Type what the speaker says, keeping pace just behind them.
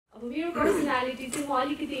अब मेरो पर्सनालिटी चाहिँ म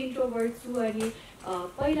अलिकति इन्ट्रोभर्ट छु अनि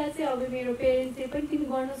पहिला चाहिँ अब मेरो पेरेन्ट्सले पनि तिमी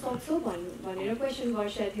गर्न सक्छौ भनेर क्वेसन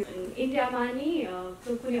गर्छ थियो इन्डियामा नि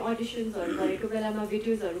कुनै अडिसन्सहरू गरेको बेलामा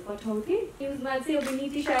भिडियोजहरू पठाउँथेँ न्युजमा चाहिँ अब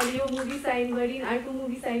नीति शाहले यो मुभी साइन गरिन् अर्को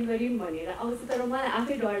मुभी साइन गरिन् भनेर आउँछ तर मलाई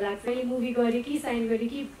आफै डर लाग्छ मैले मुभी गरेँ कि साइन गरेँ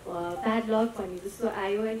कि ब्याड लक भन्ने जस्तो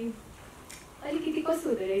आयो अनि अलिकति कस्तो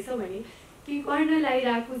हुँदो रहेछ भने कि गर्न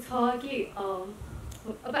लागिरहेको छ कि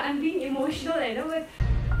अब आइम बिङ इमोसनल होइन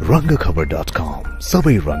रङ्गखबर.com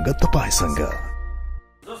सबै रङ्ग तपाईसँग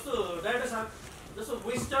जस्तो डाइरेक्टर साहब जस्तो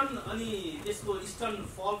वेस्टर्न अनि त्यसको इस्टर्न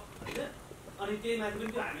फल्क होइन अनि त्यही माथि पनि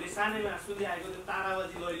त्यो हामीले सानैमा सुन्दै आएको त्यो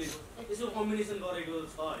ताराबाजी लैलेको यसो कम्बिनेसन गरेको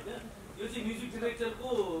छ होइन यो चाहिँ म्युजिक डिरेक्टरको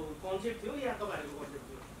कन्सेप्ट थियो या तपाईँहरूको कन्सेप्ट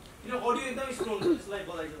थियो किन अडियो एकदमै स्ट्रङ छ त्यसलाई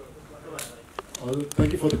बधाई छ हजुर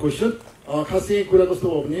thank you for the question खास चाहिँ कुरा कस्तो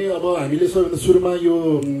हो भने अब हामीले सबैभन्दा सुरुमा यो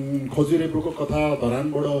खजुरेब्रोको कथा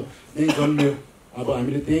धरानबाट नै जन्मियो अब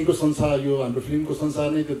हामीले त्यहीँको संसार यो हाम्रो फिल्मको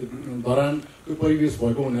संसार नै त्यो धरानको परिवेश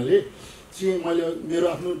भएको हुनाले चाहिँ मैले मेरो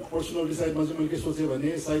आफ्नो पर्सनल डिसाइडमा चाहिँ मैले के सोचेँ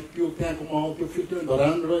भने सायद त्यो त्यहाँको माहौल त्यो फिल्म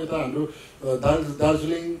धरान र यता हाम्रो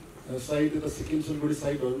दार्जिलिङ साइड यता सिक्किम सिलगढी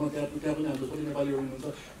साइडहरूमा त्यहाँ पनि हाम्रो कति नेपालीहरू हुनुहुन्छ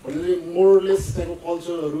भनेर मोरलेस त्यहाँको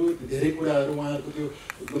कल्चरहरू धेरै कुराहरू उहाँहरूको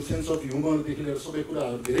त्यो सेन्स अफ ह्युमरदेखि लिएर सबै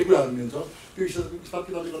कुराहरू धेरै कुराहरू मिल्छ त्यो हिसाब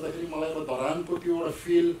किताबले गर्दाखेरि मलाई अब धरानको त्यो एउटा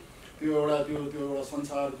फिल त्यो एउटा त्यो एउटा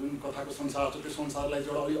संसार जुन कथाको संसार छ त्यो संसारलाई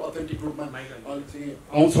चाहिँ एउटा अलिक अथेन्टिक रूपमा अलिक चाहिँ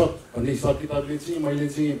आउँछ भन्ने हिसाब किताबले चाहिँ मैले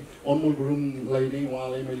चाहिँ अनमोल गुरुङलाई नै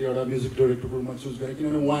उहाँलाई मैले एउटा म्युजिक डाइरेक्टरको रूपमा चुज गरेँ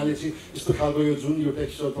किनभने उहाँले चाहिँ यस्तो खालको यो जुन यो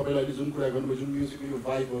टेक्स्चर तपाईँले अहिले जुन कुरा गर्नुभयो जुन म्युजिकको यो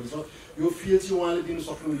भाइबहरू छ यो फिल चाहिँ उहाँले दिनु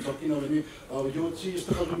सक्नुहुन्छ किनभने अब यो चाहिँ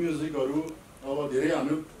यस्तो खालको म्युजिकहरू अब धेरै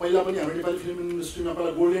हाम्रो पहिला पनि हाम्रो नेपाली फिल्म इन्डस्ट्रीमा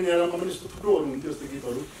पहिला गोल्डन एरामा पनि यस्तो थुप्रोहरू हुन्थ्यो यस्तो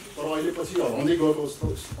गीतहरू तर अहिले पछि हराउँदै गएको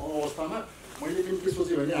अवस्थामा मैले पनि के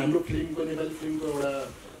सोचेँ भने हाम्रो फिल्मको नेपाली फिल्मको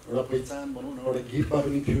एउटा पहिचान भनौँ न एउटा गीतमा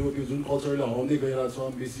पनि थियो त्यो जुन कल्चरले हराउँदै गइरहेको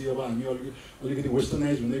छ बेसी अब हामी अलिकति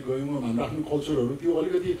वेस्टर्नाइज हुँदै गयौँ हाम्रो आफ्नो कल्चरहरू त्यो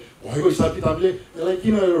अलिकति भएको हिसाब किताबले यसलाई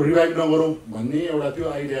किन रिभाइभ नगरौँ भन्ने एउटा त्यो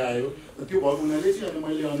आइडिया आयो त्यो भएको हुनाले चाहिँ अनि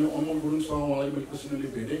मैले अनमोल गुरुङसँग उहाँलाई मैले पर्सनली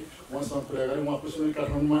भेटेँ उहाँसँग कुरा गरेँ उहाँ पर्सनली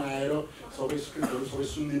काठमाडौँमा आएर सबै स्क्रिप्टहरू सबै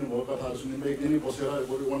सुनिदिनु भयो कथाहरू सुनिदिनु भयो एकदिनै बसेर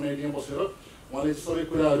वान नाइटमा बसेर उहाँले सबै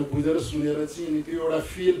कुराहरू बुझेर सुनेर चाहिँ अनि त्यो एउटा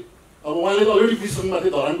फिल अब उहाँले त अलरेडी बिर्सनु भएको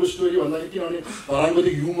थियो धरानको स्टोरी भन्दाखेरि किनभने धरानको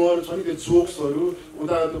त्यो ह्युमर छ नि त्यो जोक्सहरू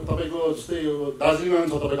उता तपाईँको जस्तै यो दार्जिलिङमा पनि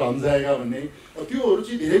छ तपाईँको हमजाएगा भन्ने त्योहरू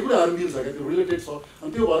चाहिँ धेरै कुराहरू मिल्छ क्या त्यो रिलेटेड छ अनि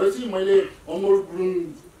त्यो भएर चाहिँ मैले अनमोल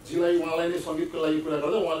गुरुङजीलाई उहाँलाई नै सङ्गीतको लागि कुरा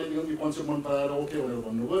गर्दा उहाँले यो कन्सेप्ट मन पराएर ओके भनेर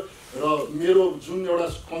भन्नुभयो र मेरो जुन एउटा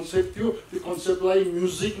कन्सेप्ट थियो त्यो कन्सेप्टलाई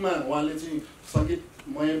म्युजिकमा उहाँले चाहिँ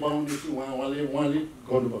सङ्गीतमय बनाउने चाहिँ उहाँले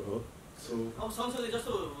गर्नुभएको हो सो अब सँगसँगै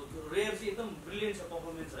जस्तो रेयर चाहिँ एकदम ब्रिलियन्ट छ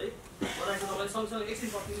पर्फर्मेन्स है बताएको तपाईँले सँगसँगै एकछिन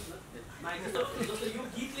पर्खिनुहोस् न माइक जस्तो यो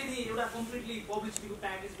गीतले नि एउटा कम्प्लिटली पब्लिसिटीको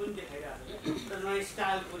प्याकेज पनि देखाइरहेको छ क्या एउटा नयाँ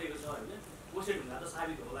स्टाइल कोरेको छ होइन कोसेट हुँदा त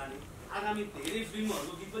साबित होला नि आगामी धेरै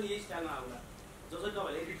फिल्महरूको गीत पनि यही स्टाइलमा आउला जसरी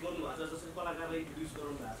तपाईँले एडिट गर्नुभएको छ जसरी कलाकारलाई इन्ट्रोड्युस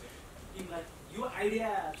गराउनु भएको छ टिमलाई यो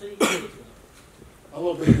आइडिया चाहिँ के थियो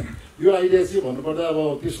अब यो आइडिया चाहिँ भन्नुपर्दा अब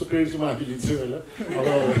त्यसको क्रेडिट चाहिँ म आफै लिन्छु होइन अब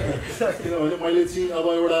किनभने मैले चाहिँ अब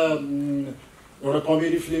एउटा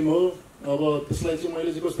कमेडी फिल्म हो अब त्यसलाई चाहिँ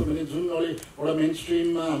मैले चाहिँ कस्तो भने जुन एउटा मेन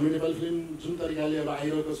स्ट्रिममा हाम्रो नेपाली फिल्म जुन तरिकाले अब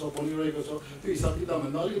आइरहेको छ बनिरहेको छ त्यो हिसाब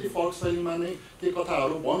किताबभन्दा अलिकति फरक शैलीमा नै केही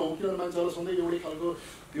कथाहरू भनौँ किनभने मान्छेहरूलाई सधैँ एउटै खालको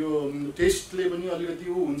त्यो टेस्टले पनि अलिकति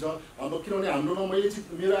ऊ हुन्छ अब किनभने हाम्रोमा मैले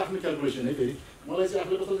चाहिँ मेरो आफ्नो क्यालकुलेसन है फेरि मलाई चाहिँ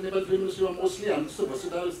आफूले कस्तो नेपाली फिल्म इन्डस्ट्रीमा मोस्टली हाम्रो जस्तो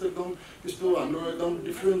भर्सिटाइल जस्तो एकदम त्यस्तो हाम्रो एकदम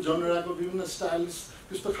डिफ्रेन्ट जनराको विभिन्न स्टाइल्स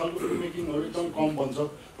त्यस्तो खालको फिल्म मेकिङहरू एकदम कम बन्छ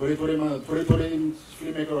थोरै फिल्म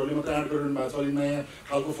मेकरहरूले मात्रै आँट गरिरहनु भएको छ अलिक नयाँ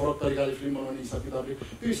खालको फरक तरिकाले फिल्म बनाउने हिसाब किताबले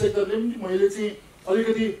त्यो हिसाब किताबले पनि मैले चाहिँ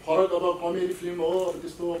अलिकति फरक अब कमेडी फिल्म हो अब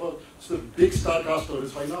त्यस्तो बिग स्टार कास्टहरू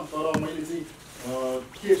छैन तर मैले चाहिँ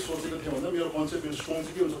के सोचेको थिएँ भन्दा मेरो कन्सेप्ट मेरो स्ट्रङ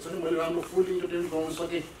चाहिँ के हुनसक्छ भने मैले राम्रो फुल इन्टरटेनमेन्ट गराउन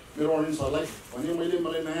सकेँ मेरो अडियन्सहरूलाई भने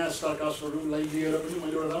मलाई नयाँ स्टार कास्टहरूलाई लिएर पनि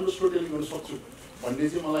मैले एउटा राम्रो स्टोरी टेलिङ गर्न सक्छु भन्ने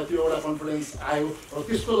चाहिँ मलाई त्यो एउटा कन्फिडेन्स आयो र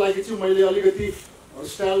त्यसको लागि चाहिँ मैले अलिकति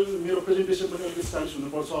स्टाइल मेरो प्रेजेन्टेसन पनि अलिकति स्टाइलिस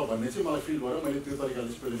हुनुपर्छ भन्ने चाहिँ मलाई फिल भयो मैले त्यो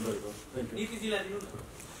तरिकाले प्रेजेन्ट गरेको थ्याङ्क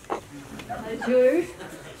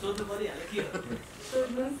यू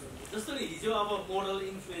जस्तो नि हिजो अब मोडल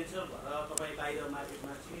इन्फ्लुएन्सर भएर तपाईँ बाहिर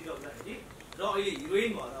मार्केटमा चिनिराख्दाखेरि र अहिले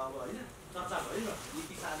हिरोइन भएर अब होइन चर्चा भयो नि त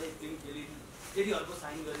निति शाहले फिल्म खेलिन् फेरि अर्को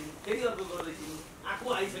साइन गरिन् फेरि अर्को गर्दैछिन्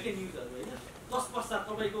आइसक्यो न्युजहरू होइन तत्पश्चात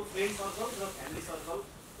तपाईँको फ्रेन्ड सर्कल र फ्यामिली सर्कल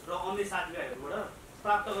र अन्य साथीभाइहरूबाट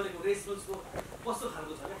प्राप्त गरेको रेस्पोन्सको कस्तो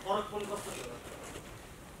खालको छ क्या फरक पनि कस्तो छ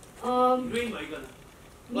हिरोइन भइकन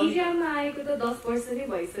मिडियामा आएको त 10 वर्ष नै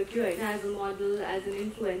भइसक्यो होइन as a model as an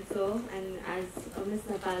influencer and as miss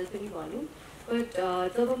Nepal पनि भनौँ बट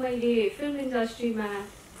जब मैले फिल्म इन्डस्ट्रीमा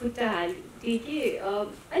खुट्टा हाल्थेँ कि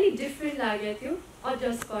अलिक डिफ्रेन्ट लागेको थियो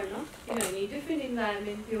एडजस्ट गर्न, किनभने डिफ्रेन्ट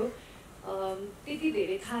इन्भाइरोमेन्ट थियो, त्यति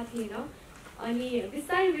धेरै थाहा थिएन। अनि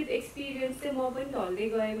बिस्तारै विथ एक्सपिरियन्स चाहिँ म पनि ढल्दै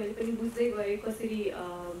गएँ, मैले पनि बुझ्दै गएँ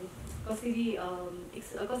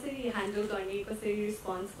कसरी ह्यान्डल गर्ने, कसरी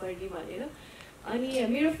रिस्पोन्स गर्ने भनेर। अनि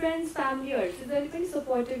मेरो फ्रेन्ड्स फ्यामिलीहरू चाहिँ जहिले पनि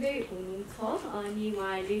सपोर्टिभै हुनुहुन्छ। अनि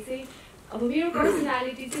उहाँहरूले चाहिँ अब मेरो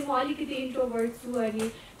पर्सनालिटी चाहिँ म अलिकति इन्ट्रोभर्ट छु, अनि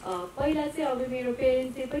पहिला चाहिँ अब मेरो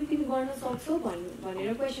पेरेन्ट्सले पनि तिमी गर्न सक्छौ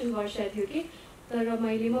भनेर क्वेसन गरिरहेको थियो कि, तर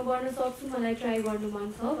मैले म गर्न सक्छु, मलाई ट्राई गर्नु मन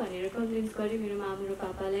छ भनेर कन्भिन्स गरेँ मेरो मामु र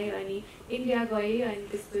पापालाई। अनि इन्डिया गएँ, अनि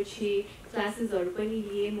त्यसपछि क्लासेसहरू पनि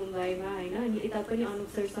लिएँ मुम्बईमा होइन, अनि यता पनि अनुप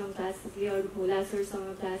सरसँग क्लासेस लिएँ, अरू भोला सरसँग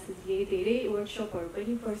क्लासेस लिएँ, धेरै वर्कसपहरू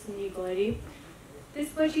पनि पर्सनली गरेँ।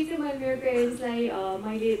 त्यसपछि चाहिँ मैले मेरो पेरेन्ट्सलाई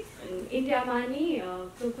मैले इन्डियामा नि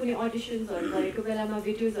कुनै अडिसन्सहरू भएको बेलामा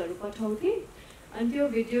भिडियोजहरू पठाउँथेँ, अनि त्यो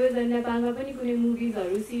भिडियोज नेपालमा पनि कुनै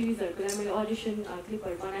मुभिजहरू सिरिजहरूको लागि मैले अडिसन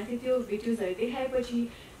क्लिपहरू बनाएको थिएँ। त्यो भिडियोजहरू देखाएपछि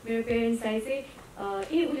मेरो पेरेन्ट्सलाई चाहिँ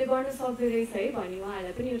उसले गर्न सक्दो रहेछ है भन्ने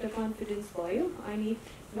उहाँहरूलाई पनि एउटा कन्फिडेन्स भयो। अनि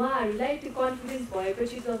उहाँहरूलाई त्यो कन्फिडेन्स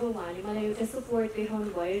भएपछि जब उहाँले मलाई एउटा सपोर्ट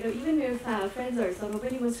देखाउनु भयो र इभन मेरो फ्रेन्ड्सहरूसँग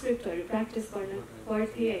पनि म स्क्रिप्टहरू प्र्याक्टिस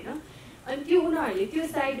गर्थेँ होइन। अनि त्यो उनीहरूले त्यो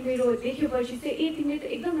साइड मेरो देखेपछि चाहिँ तिमीले त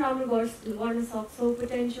एकदम राम्रो गर्न सक्छौ,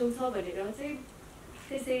 पोटेन्सियल छ भनेर चाहिँ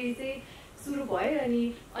त्यसरी चाहिँ सुरु भयो। अनि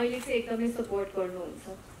अहिले चाहिँ एकदमै सपोर्ट गर्नुहुन्छ।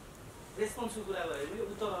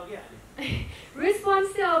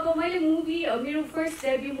 रेस्पोन्स चाहिँ अब मैले मुभी मेरो फर्स्ट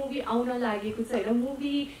डेब्यू मुभी आउन लागेको छ होइन,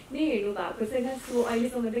 मुभी नै हेर्नु भएको छैन, सो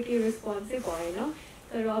अहिलेसम्म त केही रेस्पोन्स चाहिँ भएन,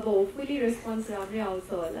 तर अब होपफुली रेस्पोन्स राम्रै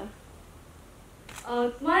आउँछ होला।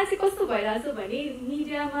 मलाई चाहिँ कस्तो भइरहेछ भने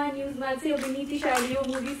मिडियामा न्युजमा चाहिँ अब निति शाहले यो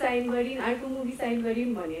मुभी साइन गरिन्, अर्को मुभी साइन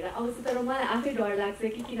गरिन् भनेर आउँछ, तर मलाई आफै डर लाग्छ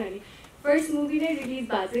कि किनभने फर्स्ट मुभी नै रिलिज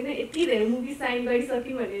भएको छैन, यति धेरै मुभी साइन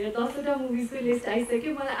गरिसक्यौँ भनेर 10वटा मुभिजको लिस्ट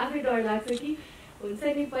आइसक्यो। मलाई आफै डर लाग्छ कि हुन्छ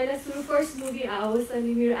नि पहिला सुरु फर्स्ट मुभी आओस्,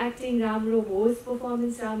 अनि मेरो एक्टिङ राम्रो होस्,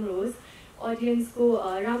 पर्फर्मेन्स राम्रो होस्, अडियन्सको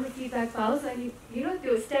राम्रो फिडब्याक पाओस्, अनि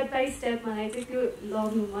त्यो स्टेप बाई स्टेप मलाई चाहिँ त्यो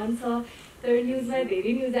लग्नु मन छ। तर न्युजमा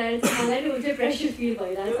धेरै न्युज आएर चाहिँ मलाई नै उल्टै प्रेसर फिल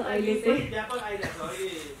भइरहेछ अहिले चाहिँ।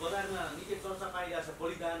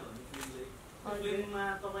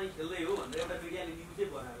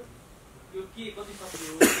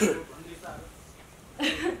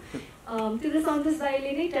 त्यो त सन्तोष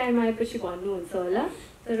दाइले नै टाइम आएपछि भन्नुहुन्छ होला,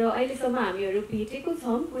 तर अहिलेसम्म हामीहरू भेटेको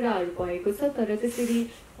छौँ, कुराहरू भएको छ, तर त्यसरी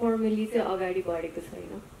फर्मली चाहिँ अगाडि बढेको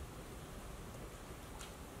छैन।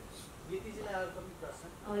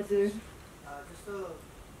 हजुर, जस्तो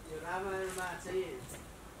यो रामायणमा चाहिँ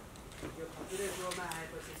यो खतुरे गोमा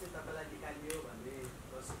आएपछि चाहिँ तपाईँलाई निकालियो भन्ने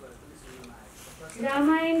दर्शकहरू पनि सुन्नमा आएको।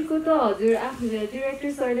 रामायणको त हजुर आफ्नो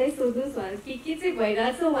डिरेक्टर सरलाई सोध्नुहोस् के चाहिँ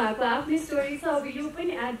भइरहेछ, उहाँको आफ्नै स्टोरी छ। अब यो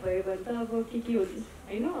पनि एड भयो भने त अब के हुन्छ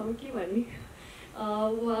होइन, अब के भन्ने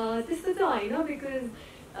त्यस्तो चाहिँ होइन। बिकज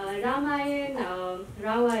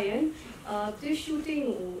रामायण त्यो सुटिङ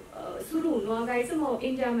सुरु हुनु अगाडि चाहिँ म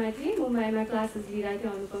इन्डियामा थिएँ, मुम्बईमा क्लासेस लिइरहेको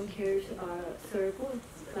थिएँ अनुपम खेर सरको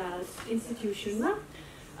क्लास इन्स्टिट्युसनमा।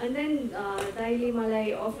 अनि देन दाइले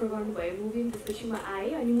मलाई अफर गर्नुभयो मुभी, त्यसपछि म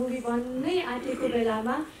आएँ। अनि मुभी बन्नै आँटेको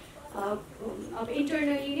बेलामा अब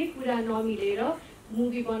इन्टरनली नै कुरा नमिलेर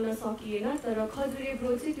मुभी बन्न सकिएन, तर खजुरे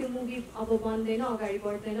ब्रो चाहिँ त्यो मुभी अब बन्दैन, अगाडि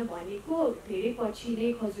बढ्दैन भनेको धेरै पछि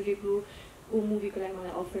नै खजुरे ब्रोको मुभीको लागि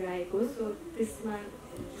मलाई अफर आएको। सो त्यसमा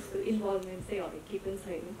इन्भल्भमेन्ट चाहिँ केही पनि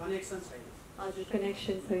छैन, हजुर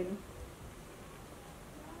कनेक्सन छैन।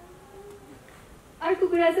 अर्को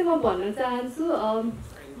कुरा चाहिँ म भन्न चाहन्छु,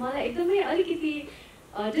 मलाई एकदमै अलिकति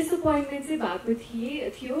डिसपोइन्टमेन्ट चाहिँ भएको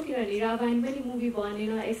थियो किनभने रामायण पनि मुभी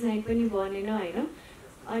बनेन, S9 पनि बनेन होइन।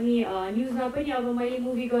 अनि न्युजमा पनि अब मैले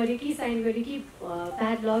मुभी गरेँ कि साइन गरेँ कि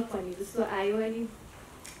ब्याड लक भन्ने जस्तो आयो। अनि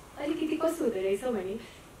अलिकति कस्तो हुँदो रहेछ भने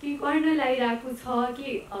कि गर्न लागिरहेको छ कि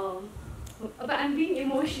अब आइम बिङ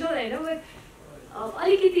इमोसनल होइन, बट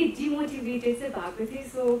अलिकति डिमोटिभेटेड चाहिँ भएको थिएँ।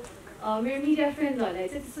 सो मेरो मिडिया फ्रेन्ड्सहरूलाई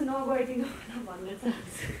चाहिँ त्यस्तो नगरिदिनु भन्न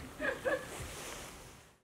चाहन्छु।